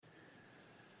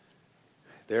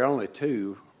There are only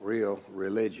two real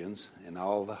religions in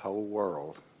all the whole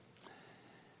world.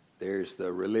 There's the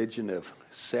religion of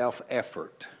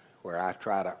self-effort, where I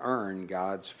try to earn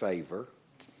God's favor.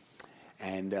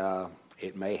 And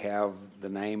it may have the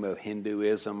name of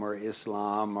Hinduism or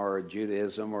Islam or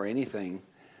Judaism or anything,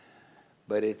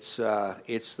 but it's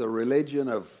the religion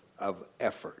of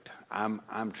effort.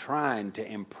 I'm trying to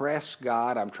impress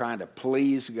God, I'm trying to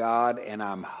please God, and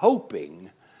I'm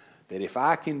hoping that if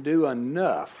I can do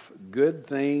enough good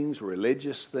things,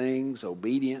 religious things,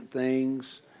 obedient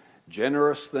things,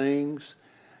 generous things,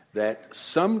 that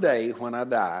someday when I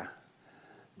die,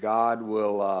 God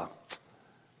will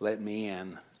let me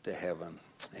in to heaven,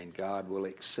 and God will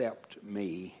accept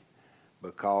me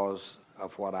because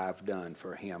of what I've done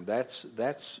for Him.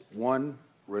 That's one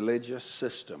religious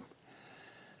system.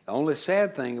 The only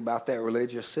sad thing about that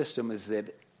religious system is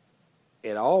that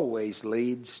it always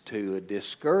leads to a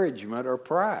discouragement or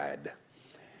pride.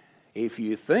 If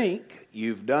you think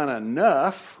you've done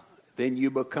enough, then you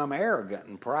become arrogant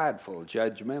and prideful,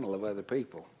 judgmental of other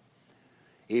people.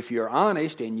 If you're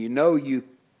honest and you know you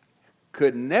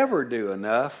could never do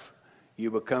enough,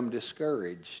 you become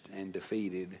discouraged and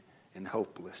defeated and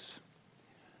hopeless.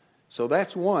 So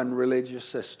that's one religious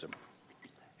system.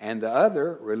 And the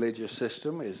other religious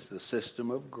system is the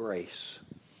system of grace.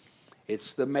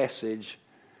 It's the message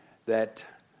that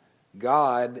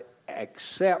God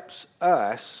accepts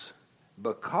us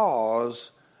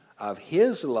because of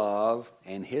His love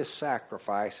and His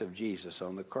sacrifice of Jesus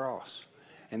on the cross.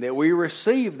 And that we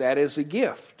receive that as a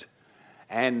gift.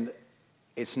 And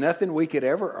it's nothing we could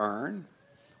ever earn.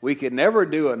 We could never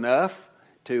do enough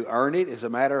to earn it. As a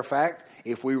matter of fact,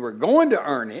 if we were going to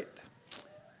earn it,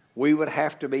 we would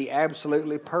have to be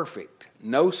absolutely perfect.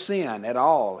 No sin at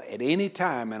all at any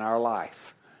time in our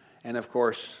life. And of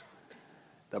course,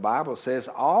 the Bible says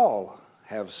all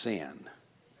have sinned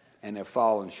and have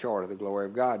fallen short of the glory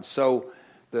of God. So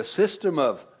the system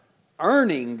of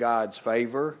earning God's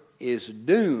favor is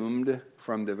doomed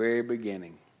from the very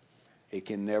beginning. It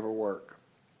can never work.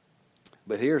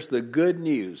 But here's the good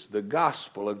news. The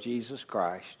gospel of Jesus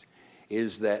Christ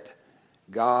is that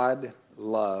God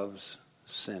loves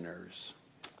sinners,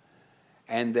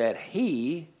 and that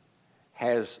He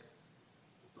has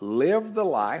lived the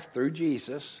life through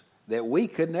Jesus that we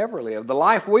could never live, the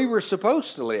life we were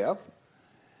supposed to live.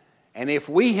 And if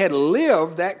we had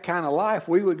lived that kind of life,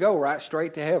 we would go right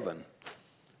straight to heaven.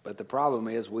 But the problem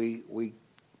is we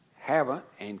haven't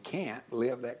and can't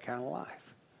live that kind of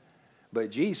life.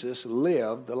 But Jesus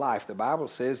lived the life. The Bible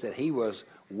says that He was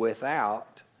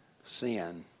without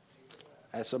sin.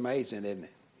 That's amazing, isn't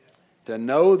it? To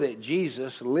know that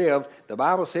Jesus lived, the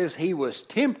Bible says He was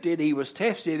tempted, He was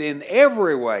tested in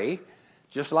every way,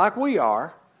 just like we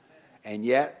are, and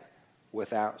yet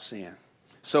without sin.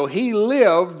 So He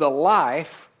lived the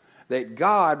life that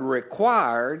God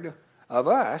required of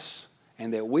us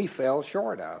and that we fell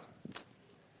short of.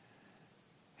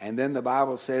 And then the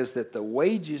Bible says that the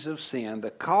wages of sin,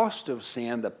 the cost of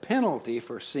sin, the penalty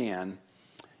for sin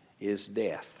is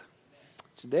death.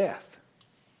 It's death.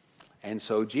 And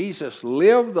so Jesus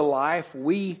lived the life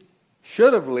we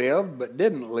should have lived but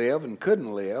didn't live and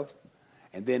couldn't live.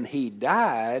 And then He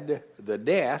died the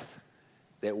death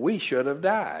that we should have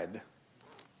died.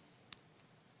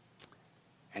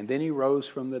 And then He rose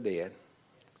from the dead.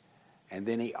 And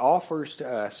then He offers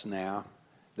to us now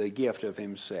the gift of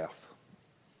Himself.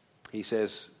 He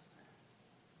says,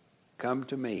 come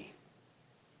to me.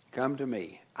 Come to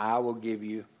me. I will give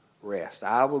you rest.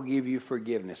 I will give you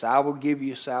forgiveness. I will give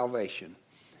you salvation.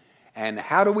 And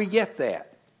how do we get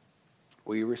that?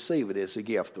 We receive it as a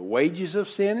gift. The wages of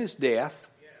sin is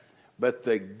death, but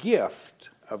the gift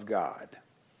of God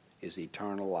is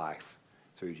eternal life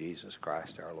through Jesus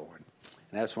Christ our Lord.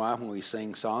 And that's why when we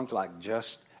sing songs like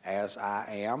Just As I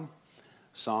Am,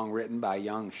 a song written by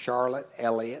young Charlotte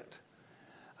Elliott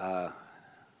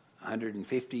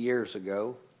 150 years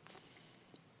ago,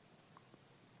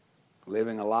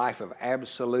 living a life of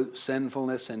absolute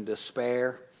sinfulness and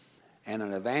despair, and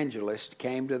an evangelist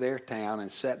came to their town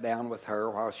and sat down with her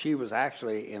while she was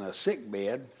actually in a sick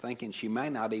bed, thinking she may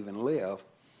not even live.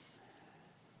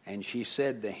 And she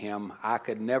said to him, I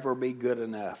could never be good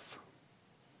enough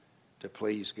to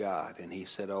please God. And he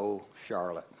said, oh,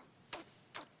 Charlotte,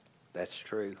 that's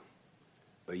true.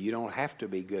 But you don't have to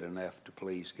be good enough to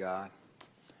please God.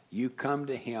 You come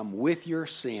to Him with your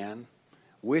sin,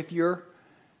 with your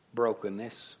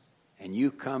brokenness, and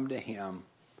you come to Him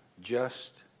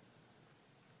just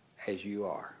as you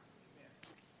are.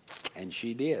 And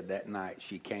she did that night.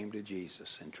 She came to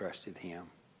Jesus and trusted Him.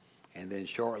 And then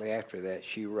shortly after that,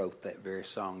 she wrote that very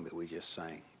song that we just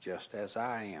sang, Just As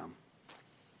I Am.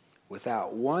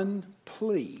 without one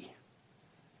plea,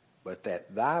 but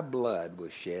that thy blood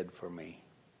was shed for me.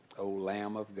 O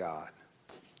Lamb of God,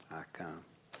 I come.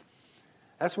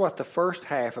 That's what the first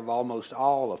half of almost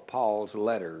all of Paul's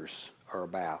letters are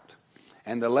about.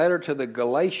 And the letter to the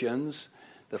Galatians,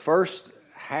 the first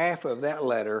half of that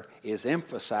letter is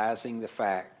emphasizing the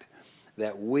fact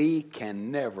that we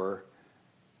can never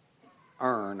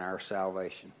earn our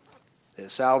salvation.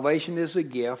 That salvation is a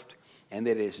gift, and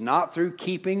that it is not through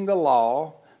keeping the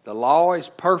law. The law is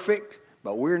perfect,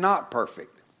 but we're not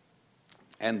perfect.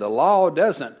 And the law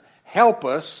doesn't help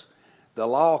us. The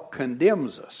law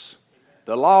condemns us.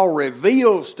 The law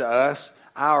reveals to us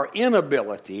our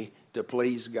inability to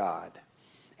please God.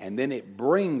 And then it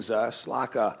brings us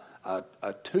like a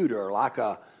tutor, like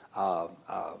a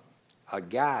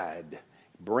guide,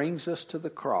 brings us to the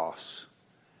cross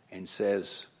and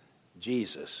says,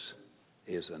 Jesus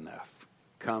is enough.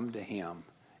 Come to him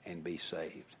and be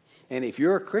saved. And if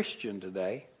you're a Christian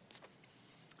today,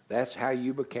 that's how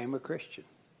you became a Christian.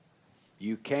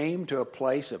 You came to a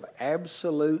place of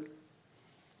absolute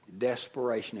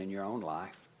desperation in your own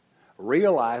life,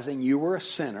 realizing you were a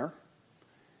sinner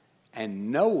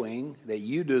and knowing that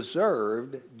you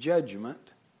deserved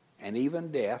judgment and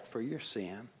even death for your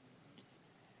sin,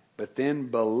 but then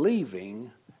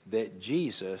believing that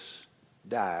Jesus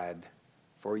died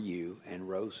for you and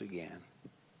rose again.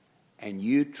 And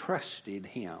you trusted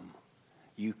him.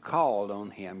 You called on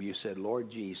him. You said,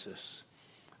 Lord Jesus,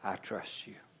 I trust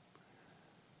you.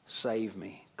 Save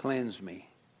me, cleanse me,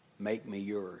 make me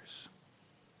yours.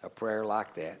 A prayer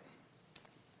like that.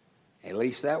 At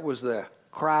least that was the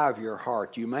cry of your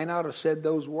heart. You may not have said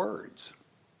those words,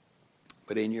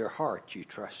 but in your heart you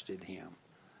trusted him.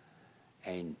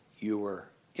 And you were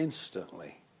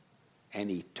instantly and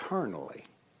eternally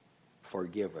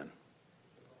forgiven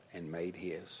and made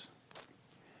his.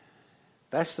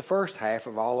 That's the first half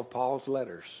of all of Paul's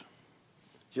letters.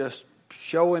 Just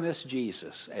showing us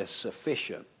Jesus as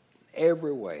sufficient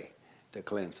every way to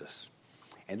cleanse us.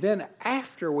 And then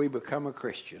after we become a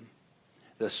Christian,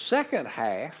 the second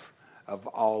half of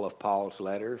all of Paul's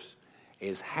letters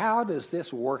is, how does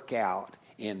this work out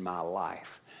in my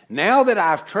life? Now that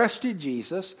I've trusted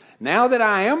Jesus, now that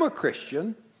I am a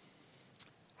Christian,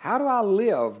 how do I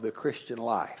live the Christian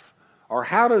life? Or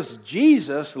how does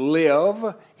Jesus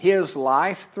live his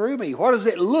life through me? What does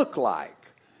it look like?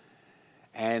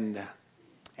 And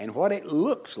what it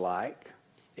looks like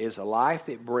is a life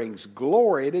that brings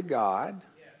glory to God,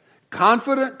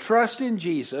 confident trust in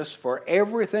Jesus for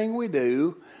everything we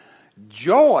do,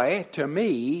 joy to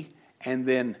me, and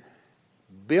then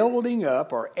building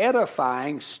up or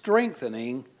edifying,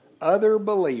 strengthening other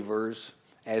believers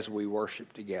as we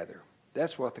worship together.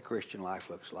 That's what the Christian life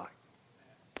looks like.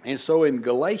 And so in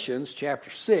Galatians chapter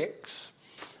 6,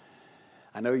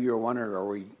 I know you're wondering, are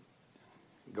we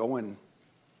going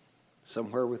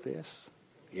somewhere with this?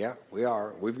 Yeah, we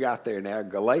are. We've got there now.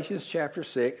 Galatians chapter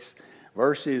 6,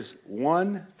 verses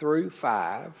 1 through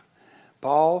 5.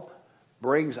 Paul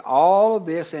brings all of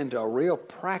this into a real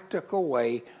practical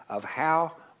way of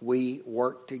how we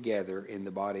work together in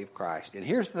the body of Christ. And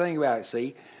here's the thing about it,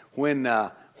 see, when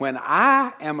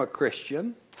I am a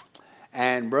Christian,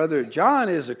 and Brother John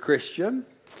is a Christian,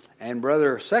 and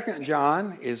Brother 2nd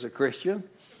John is a Christian,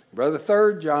 Brother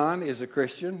 3rd John is a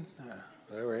Christian,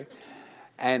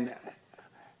 and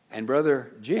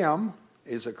Brother Jim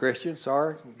is a Christian.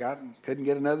 Sorry, couldn't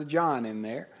get another John in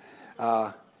there.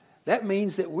 That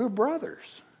means that we're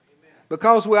brothers.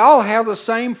 Because we all have the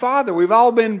same Father. We've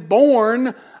all been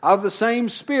born of the same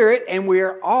Spirit, and we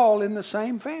are all in the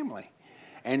same family.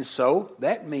 And so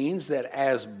that means that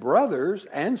as brothers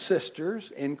and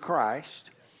sisters in Christ,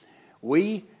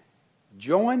 we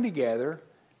join together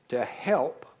to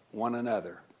help one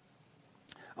another.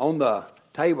 On the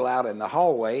table out in the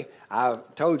hallway, I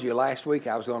told you last week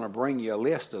I was going to bring you a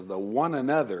list of the one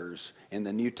another's in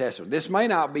the New Testament. This may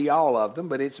not be all of them,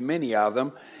 but it's many of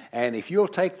them. And if you'll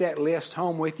take that list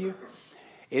home with you,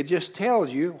 it just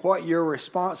tells you what your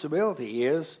responsibility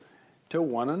is to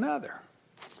one another.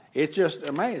 It's just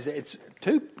amazing. It's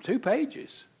two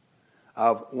pages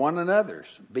of one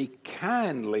another's. Be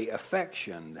kindly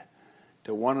affectioned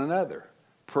to one another.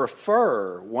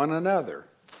 Prefer one another.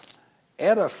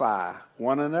 Edify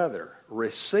one another.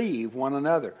 Receive one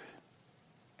another.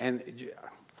 And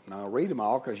I'll read them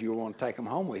all because you'll want to take them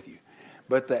home with you.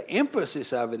 But the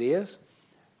emphasis of it is,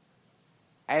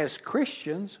 as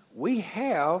Christians, we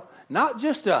have not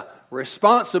just a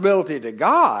responsibility to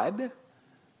God,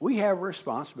 we have a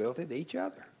responsibility to each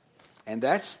other. And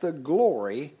that's the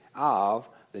glory of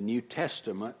the New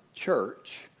Testament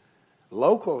church,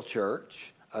 local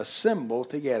church assemble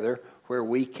together where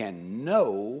we can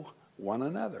know one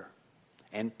another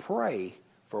and pray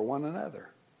for one another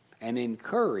and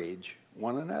encourage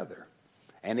one another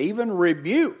and even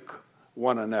rebuke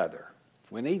one another.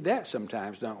 We need that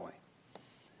sometimes, don't we?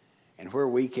 And where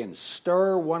we can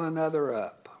stir one another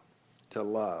up to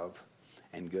love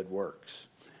and good works.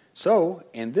 So,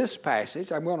 in this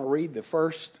passage, I'm going to read the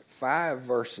first 5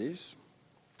 verses.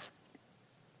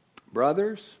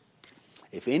 Brothers,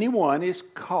 if anyone is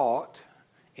caught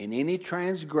in any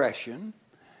transgression,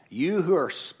 you who are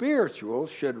spiritual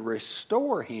should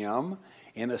restore him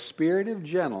in a spirit of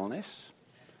gentleness,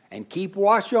 and keep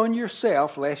watch on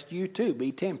yourself, lest you too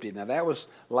be tempted. Now, that was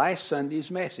last Sunday's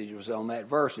message, was on that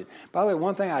verse. By the way,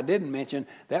 one thing I didn't mention,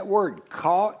 that word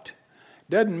caught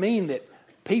doesn't mean that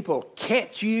people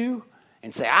catch you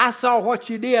and say, I saw what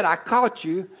you did, I caught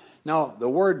you. No, the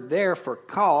word there for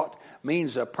caught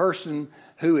means a person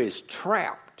who is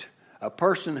trapped, a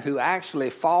person who actually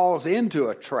falls into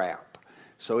a trap.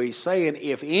 So he's saying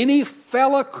if any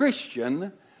fellow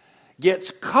Christian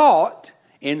gets caught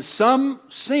in some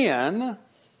sin,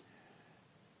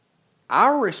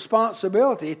 our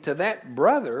responsibility to that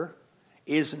brother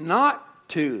is not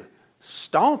to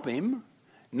stomp him,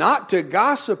 not to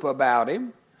gossip about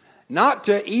him, not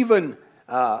to even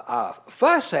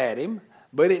fuss at him,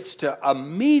 but it's to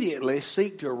immediately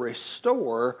seek to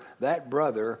restore that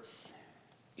brother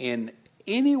in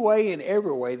any way and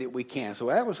every way that we can. So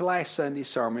that was last Sunday's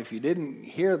sermon. If you didn't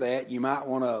hear that, you might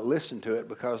want to listen to it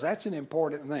because that's an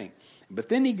important thing. But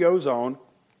then he goes on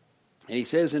and he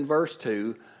says in verse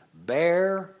 2,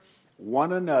 bear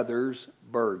one another's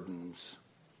burdens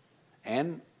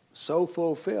and so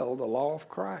fulfill the law of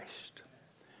Christ.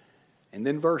 And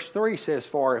then verse 3 says,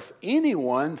 for if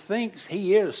anyone thinks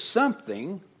he is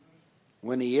something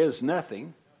when he is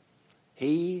nothing,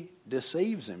 he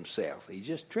deceives himself. He's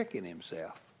just tricking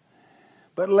himself.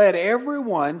 But let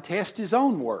everyone test his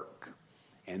own work,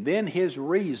 and then his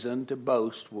reason to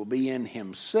boast will be in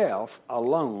himself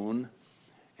alone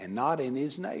and not in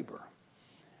his neighbor.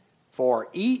 For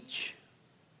each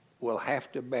will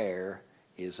have to bear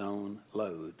his own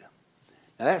load.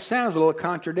 Now that sounds a little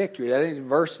contradictory. That in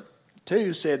verse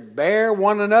 2 said, bear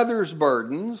one another's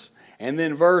burdens. And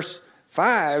then verse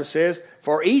 5 says,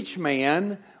 for each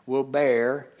man will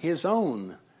bear his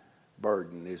own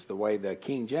burden, is the way the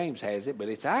King James has it. But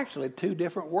it's actually 2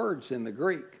 different words in the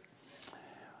Greek.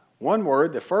 One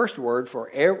word, the first word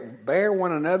for bear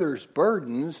one another's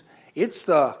burdens, it's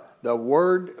the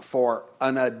word for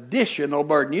an additional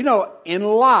burden. You know, in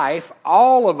life,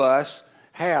 all of us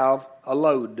have a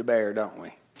load to bear, don't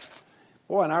we?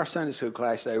 Boy, in our Sunday school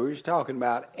class today, we were just talking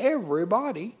about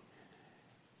everybody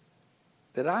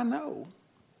that I know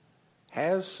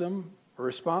has some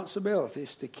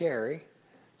responsibilities to carry,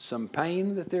 some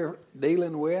pain that they're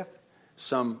dealing with,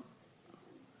 some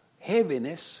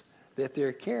heaviness that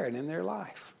they're carrying in their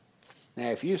life. Now,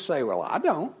 if you say, well, I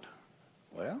don't,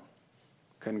 well,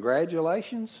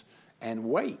 congratulations, and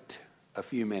wait a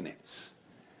few minutes,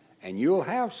 and you'll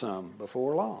have some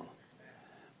before long.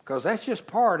 Because that's just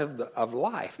part of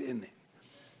life, isn't it?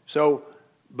 So,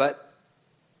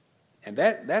 and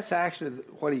that's actually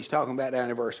what he's talking about down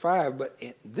in verse 5. But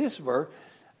in this verse,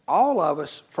 all of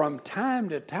us from time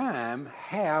to time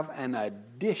have an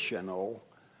additional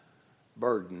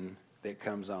burden that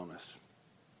comes on us.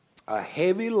 A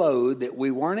heavy load that we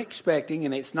weren't expecting,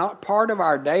 and it's not part of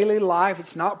our daily life.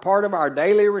 It's not part of our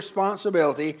daily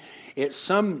responsibility. It's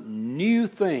some new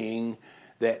thing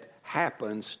that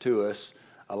happens to us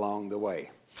along the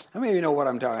way. How many of you know what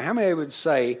I'm talking about? How many would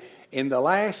say, in the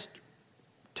last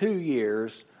 2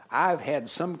 years, I've had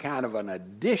some kind of an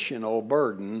additional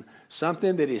burden,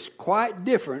 something that is quite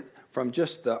different from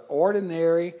just the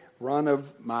ordinary run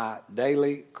of my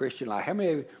daily Christian life? How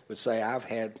many would say I've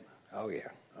had, oh yeah,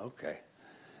 okay.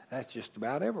 That's just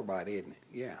about everybody, isn't it?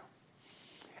 Yeah.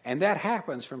 And that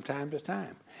happens from time to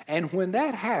time. And when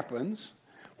that happens,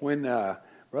 when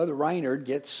Brother Raynard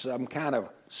gets some kind of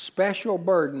special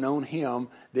burden on him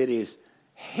that is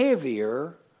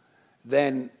heavier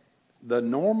than the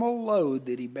normal load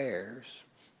that he bears,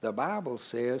 the Bible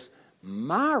says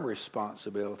my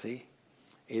responsibility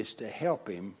is to help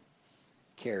him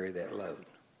carry that load.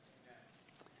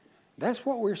 That's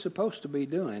what we're supposed to be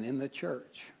doing in the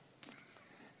church.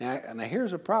 Now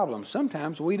here's a problem.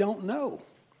 Sometimes we don't know.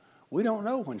 We don't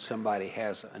know when somebody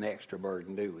has an extra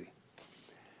burden, do we?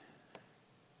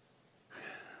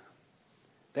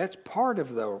 That's part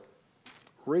of the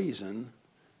reason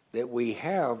that we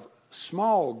have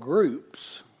small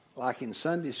groups, like in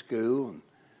Sunday school,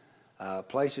 and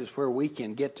places where we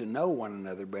can get to know one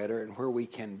another better and where we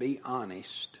can be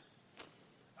honest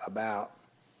about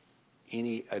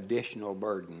any additional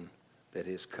burden that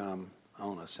has come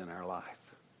on us in our life.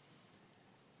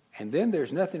 And then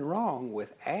there's nothing wrong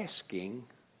with asking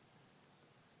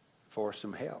for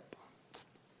some help.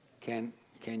 Can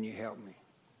you help me?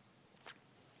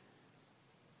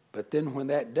 But then when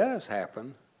that does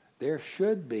happen, there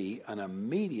should be an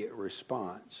immediate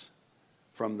response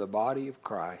from the body of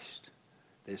Christ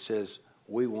that says,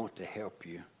 we want to help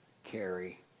you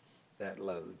carry that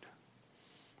load.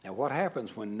 Now, what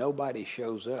happens when nobody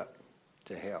shows up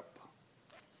to help?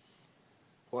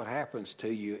 What happens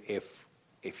to you if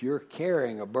you're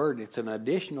carrying a burden? It's an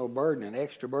additional burden, an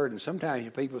extra burden. Sometimes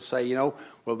people say, well,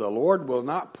 the Lord will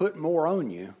not put more on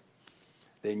you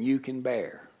than you can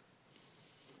bear.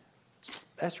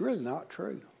 That's really not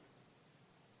true.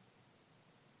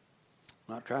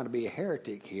 I'm not trying to be a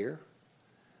heretic here,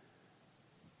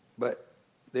 but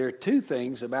there are two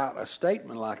things about a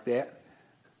statement like that.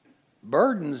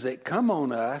 Burdens that come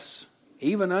on us,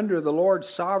 even under the Lord's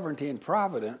sovereignty and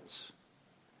providence,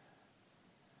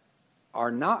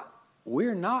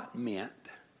 we're not meant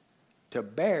to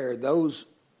bear those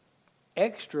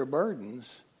extra burdens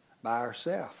by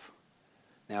ourselves.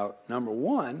 Now, number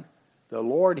one, the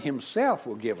Lord himself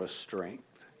will give us strength.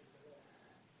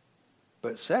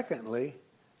 But secondly,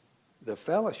 the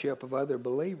fellowship of other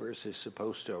believers is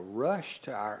supposed to rush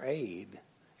to our aid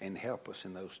and help us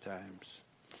in those times.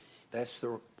 That's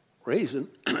the reason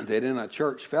that in a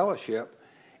church fellowship,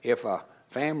 if a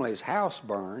family's house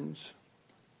burns,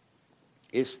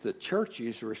 it's the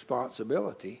church's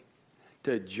responsibility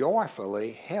to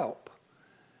joyfully help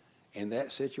in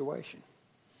that situation.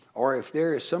 Or if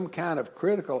there is some kind of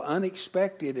critical,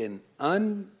 unexpected, and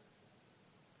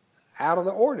out of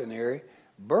the ordinary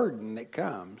burden that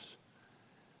comes,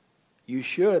 you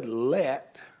should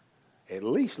at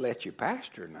least let your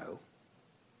pastor know.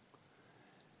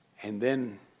 And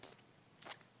then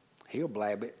he'll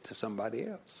blab it to somebody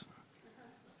else.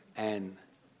 And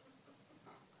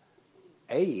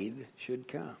aid should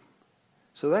come.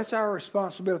 So that's our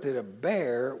responsibility, to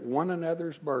bear one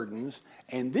another's burdens.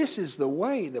 And this is the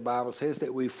way, the Bible says,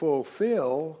 that we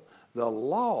fulfill the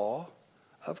law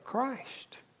of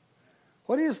Christ.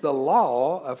 What is the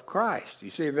law of Christ? You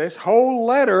see, this whole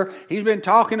letter, he's been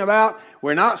talking about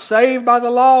we're not saved by the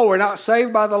law, we're not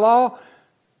saved by the law.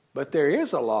 But there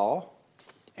is a law,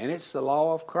 and it's the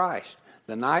law of Christ.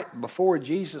 The night before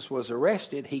Jesus was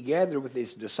arrested, he gathered with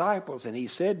his disciples, and he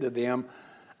said to them,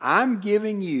 I'm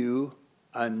giving you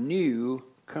a new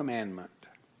commandment.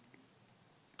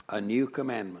 A new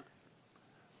commandment.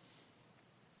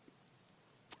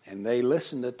 And they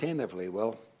listened attentively.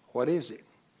 Well, what is it?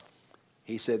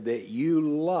 He said that you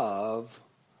love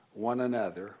one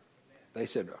another. They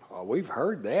said, oh, we've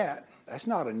heard that. That's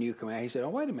not a new command. He said, oh,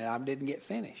 wait a minute, I didn't get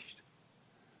finished.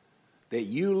 That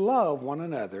you love one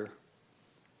another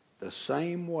the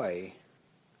same way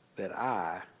that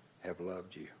I have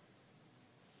loved you.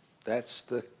 That's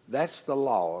the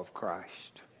law of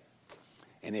Christ.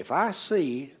 And if I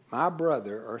see my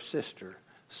brother or sister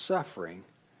suffering,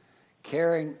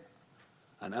 carrying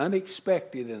an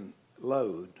unexpected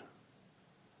load,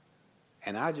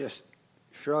 and I just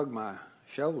shrug my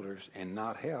shoulders and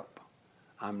not help,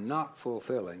 I'm not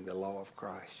fulfilling the law of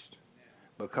Christ.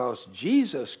 Because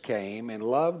Jesus came and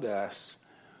loved us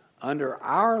under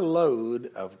our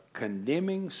load of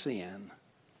condemning sin,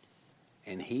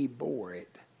 and he bore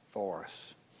it for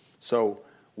us. So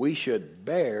we should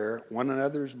bear one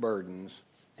another's burdens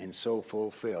and so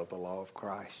fulfill the law of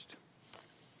Christ.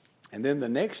 And then the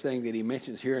next thing that he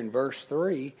mentions here in verse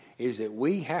 3 is that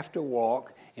we have to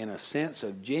walk in a sense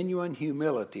of genuine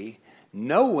humility,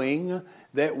 knowing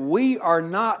that we are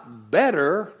not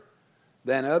better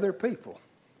than other people.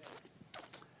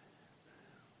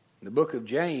 In the book of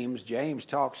James, James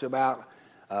talks about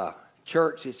a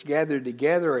church that's gathered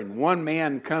together, and one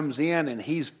man comes in and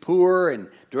he's poor and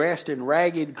dressed in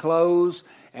ragged clothes,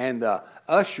 and the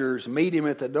ushers meet him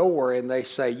at the door and they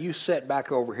say, you sit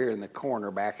back over here in the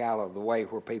corner, back out of the way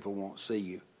where people won't see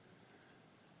you.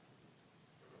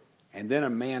 And then a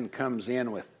man comes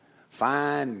in with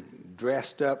fine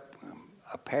dressed up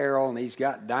apparel, and he's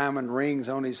got diamond rings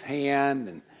on his hand,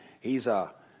 and he's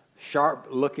a sharp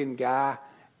looking guy,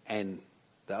 and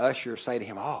the ushers say to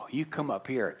him, oh, you come up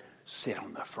here and sit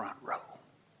on the front row.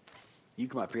 You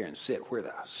come up here and sit where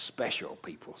the special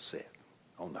people sit,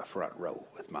 on the front row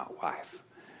with my wife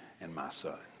and my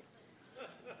son.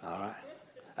 All right?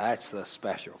 That's the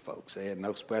special folks. They had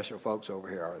no special folks over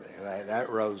here, are they? That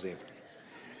row's empty.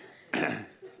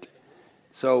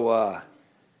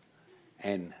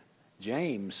 And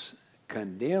James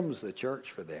condemns the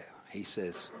church for that. He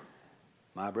says,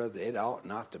 my brother, it ought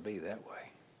not to be that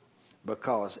way.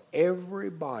 because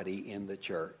everybody in the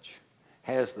church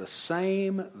has the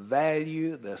same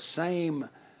value, the same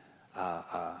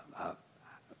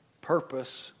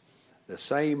purpose, the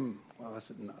same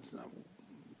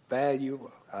value,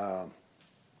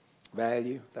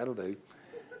 that'll do,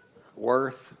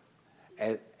 worth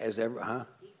as ever,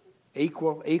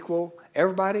 equal.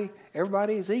 Everybody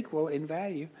is equal in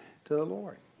value to the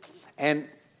Lord. And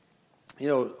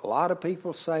a lot of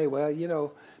people say,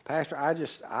 well, Pastor,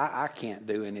 I can't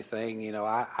do anything.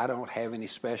 I don't have any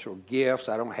special gifts.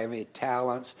 I don't have any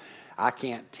talents. I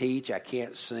can't teach. I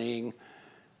can't sing.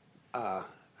 I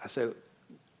said,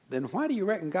 then why do you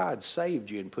reckon God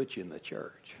saved you and put you in the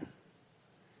church?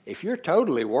 If you're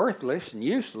totally worthless and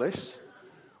useless,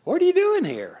 what are you doing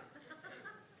here?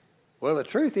 Well, the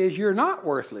truth is you're not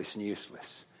worthless and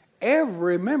useless.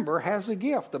 Every member has a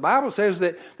gift. The Bible says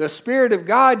that the Spirit of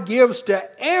God gives to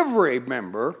every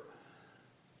member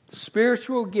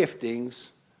spiritual giftings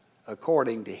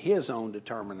according to His own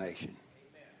determination.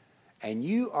 Amen. And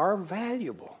you are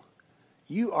valuable.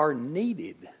 You are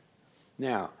needed.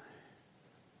 Now,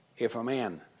 if a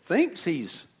man thinks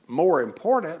he's more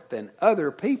important than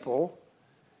other people,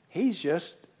 he's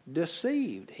just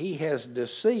deceived. He has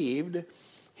deceived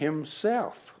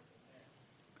himself.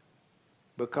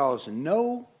 Because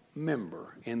no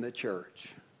member in the church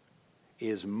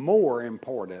is more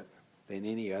important than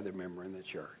any other member in the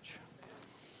church.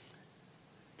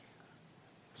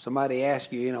 Somebody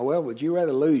asks you, well, would you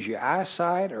rather lose your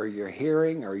eyesight or your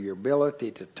hearing or your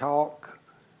ability to talk?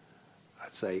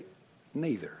 I'd say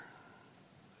neither.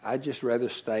 I'd just rather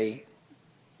stay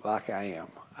like I am.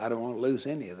 I don't want to lose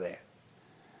any of that.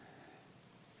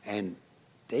 And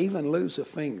to even lose a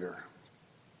finger.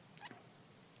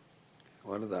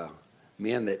 One of the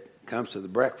men that comes to the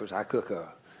breakfast, I cook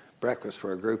a breakfast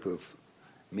for a group of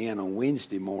men on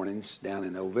Wednesday mornings down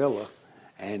in Ovilla,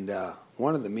 and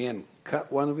one of the men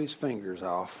cut one of his fingers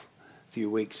off a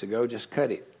few weeks ago, just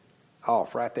cut it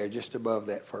off right there just above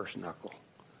that first knuckle.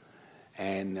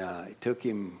 And it took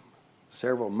him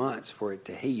several months for it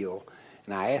to heal.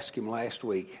 And I asked him last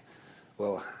week,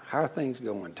 well, how are things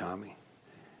going, Tommy?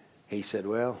 He said,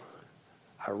 well,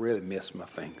 I really miss my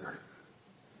finger.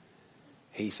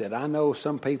 He said, I know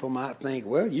some people might think,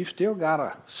 well, you still got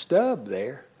a stub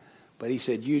there. But he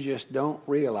said, you just don't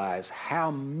realize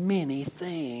how many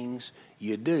things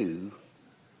you do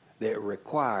that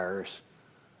requires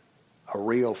a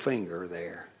real finger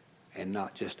there and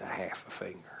not just a half a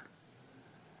finger.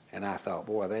 And I thought,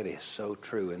 boy, that is so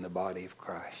true in the body of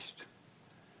Christ.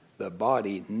 The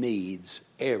body needs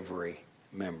every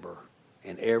member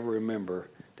and every member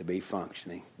to be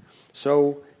functioning.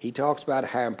 So he talks about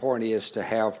how important it is to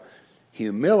have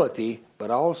humility, but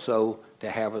also to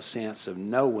have a sense of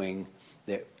knowing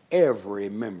that every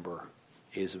member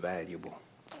is valuable.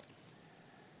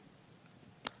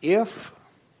 If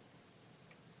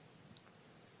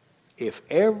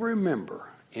every member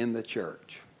in the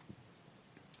church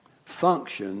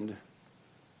functioned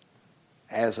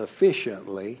as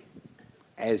efficiently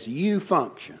as you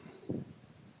function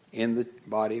in the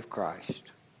body of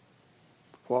Christ,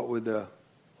 what would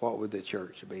the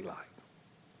church be like?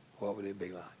 What would it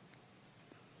be like?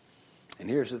 And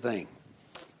here's the thing.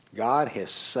 God has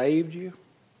saved you,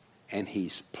 and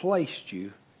He's placed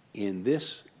you in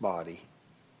this body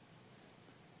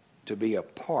to be a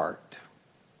part,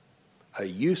 a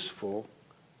useful,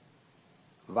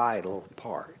 vital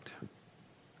part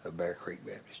of Bear Creek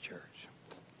Baptist Church.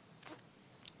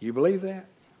 You believe that?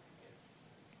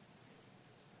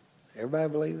 Everybody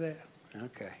believe that?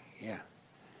 Okay, yeah.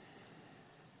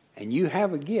 And you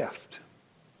have a gift,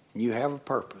 and you have a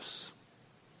purpose,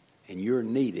 and you're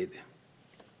needed.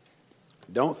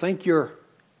 Don't think you're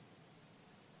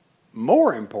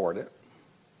more important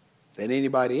than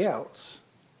anybody else,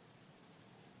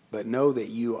 but know that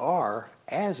you are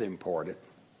as important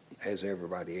as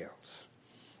everybody else.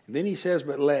 And then he says,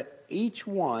 but let each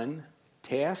one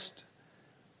test,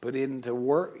 put into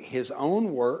work his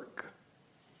own work,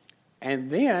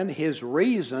 and then his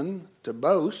reason to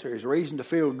boast, or his reason to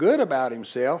feel good about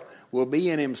himself, will be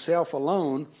in himself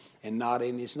alone and not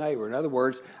in his neighbor. In other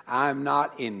words, I'm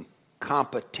not in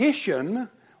competition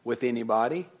with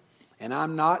anybody, and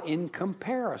I'm not in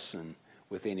comparison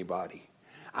with anybody.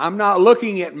 I'm not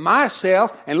looking at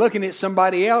myself and looking at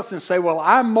somebody else and say, well,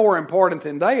 I'm more important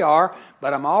than they are,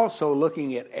 but I'm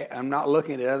not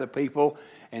looking at other people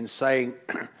and saying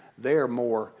they're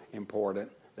more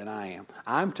important than I am.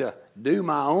 I'm to do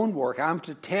my own work. I'm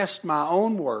to test my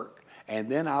own work, and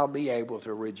then I'll be able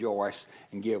to rejoice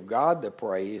and give God the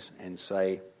praise and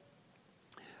say,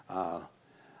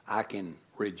 I can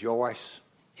rejoice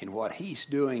in what He's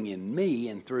doing in me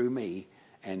and through me,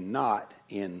 and not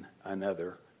in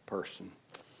another person.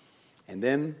 And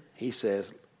then he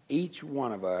says, each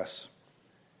one of us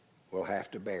will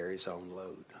have to bear his own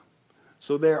load.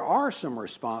 So there are some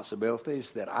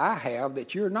responsibilities that I have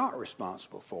that you're not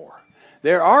responsible for.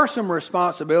 There are some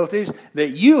responsibilities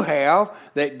that you have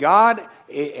that God,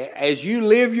 as you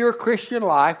live your Christian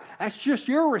life, that's just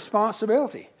your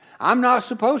responsibility. I'm not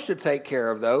supposed to take care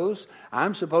of those.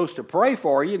 I'm supposed to pray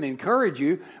for you and encourage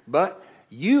you, but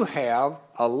you have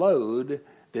a load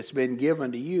that's been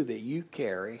given to you that you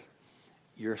carry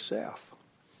yourself.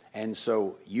 And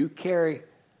so you carry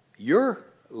your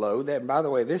load. That, by the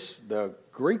way, the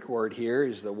Greek word here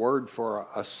is the word for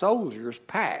a soldier's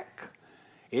pack.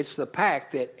 It's the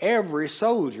pack that every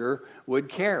soldier would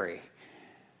carry.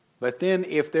 But then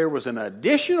if there was an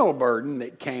additional burden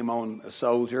that came on a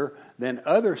soldier, then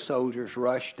other soldiers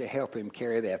rushed to help him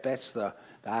carry that. That's the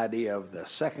idea of the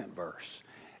second verse.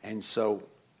 And so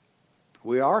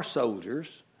we are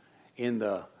soldiers in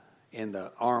the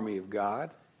army of God,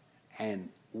 and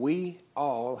we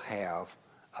all have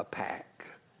a pack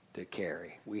to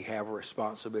carry. We have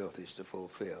responsibilities to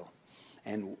fulfill.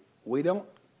 And we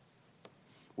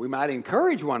might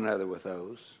encourage one another with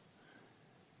those,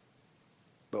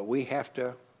 but we have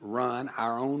to run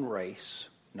our own race.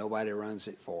 Nobody runs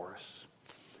it for us.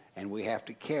 And we have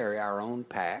to carry our own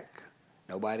pack.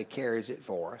 Nobody carries it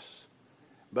for us.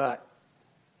 But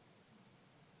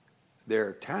there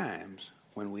are times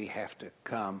when we have to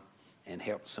come and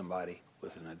help somebody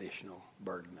with an additional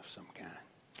burden of some kind.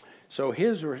 So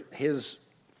his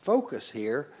focus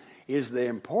here is the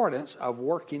importance of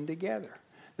working together.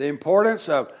 The importance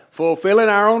of fulfilling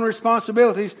our own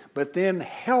responsibilities, but then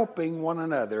helping one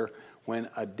another when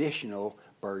additional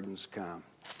burdens come.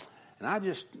 And I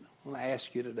just want to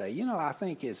ask you today, I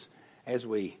think as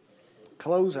we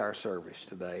close our service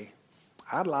today,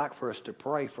 I'd like for us to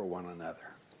pray for one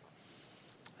another.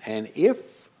 And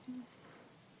if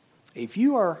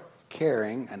you are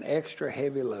carrying an extra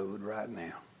heavy load right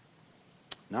now,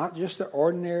 not just the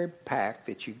ordinary pack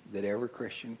that every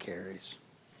Christian carries,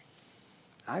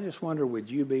 I just wonder, would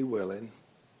you be willing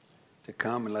to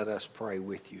come and let us pray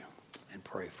with you and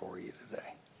pray for you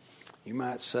today? You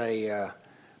might say,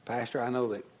 Pastor, I know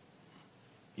that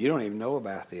you don't even know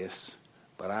about this,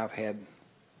 but I've had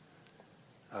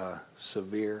a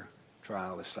severe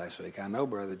trial this last week. I know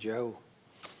Brother Joe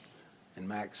and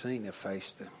Maxine have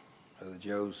faced it. Brother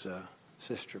Joe's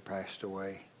sister passed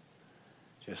away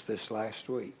just this last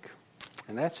week.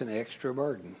 And that's an extra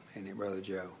burden, isn't it, Brother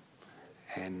Joe?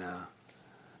 And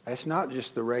that's not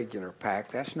just the regular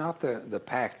pack. That's not the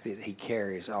pack that he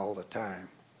carries all the time.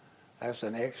 That's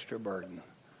an extra burden.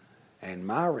 And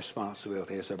my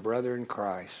responsibility as a brother in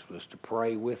Christ was to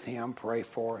pray with him, pray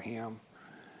for him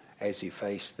as he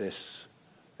faced this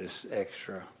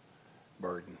extra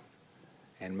burden.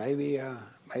 And maybe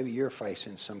you're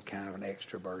facing some kind of an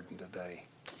extra burden today.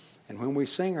 And when we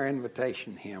sing our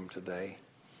invitation hymn today,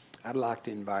 I'd like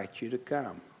to invite you to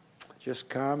come. Just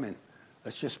come and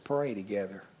let's just pray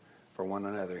together for one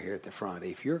another here at the front.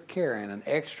 If you're carrying an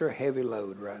extra heavy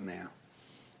load right now,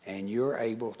 and you're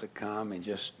able to come and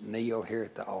just kneel here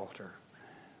at the altar,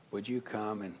 would you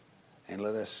come and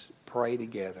let us pray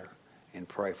together and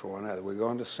pray for one another? We're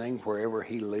going to sing Wherever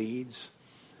He Leads,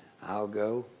 I'll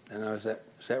Go. And is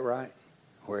that right?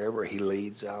 Wherever He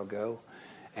leads, I'll go.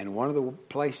 And one of the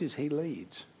places He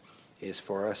leads is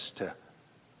for us to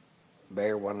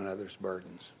bear one another's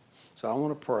burdens. So I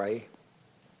want to pray,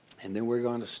 and then we're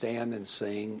going to stand and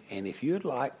sing. And if you'd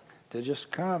like to just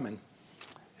come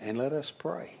and let us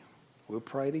pray. We'll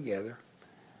pray together,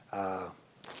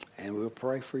 and we'll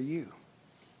pray for you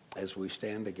as we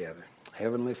stand together.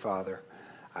 Heavenly Father,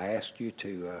 I ask you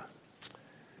to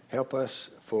help us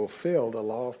fulfill the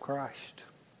law of Christ.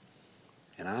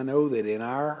 And I know that in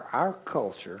our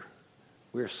culture,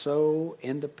 we're so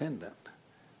independent.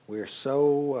 We're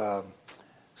so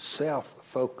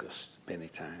self-focused many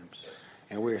times.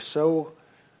 And we're so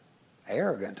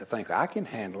arrogant to think, I can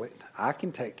handle it. I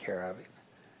can take care of it.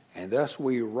 And thus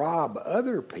we rob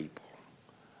other people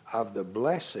of the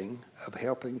blessing of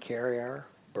helping carry our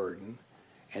burden.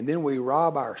 And then we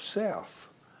rob ourselves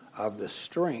of the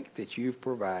strength that you've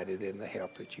provided and the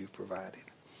help that you've provided.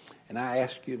 And I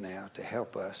ask you now to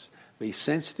help us be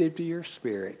sensitive to your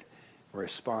Spirit,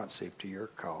 responsive to your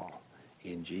call.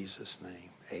 In Jesus'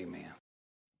 name, amen.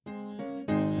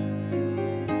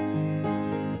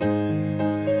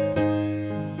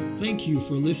 Thank you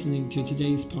for listening to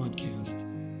today's podcast.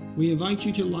 We invite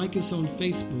you to like us on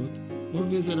Facebook or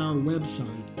visit our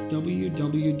website,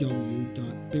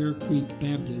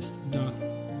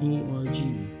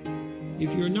 www.bearcreekbaptist.org.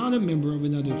 If you're not a member of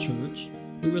another church,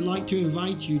 we would like to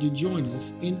invite you to join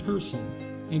us in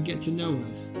person and get to know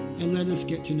us, and let us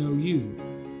get to know you.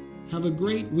 Have a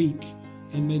great week,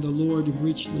 and may the Lord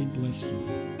richly bless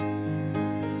you.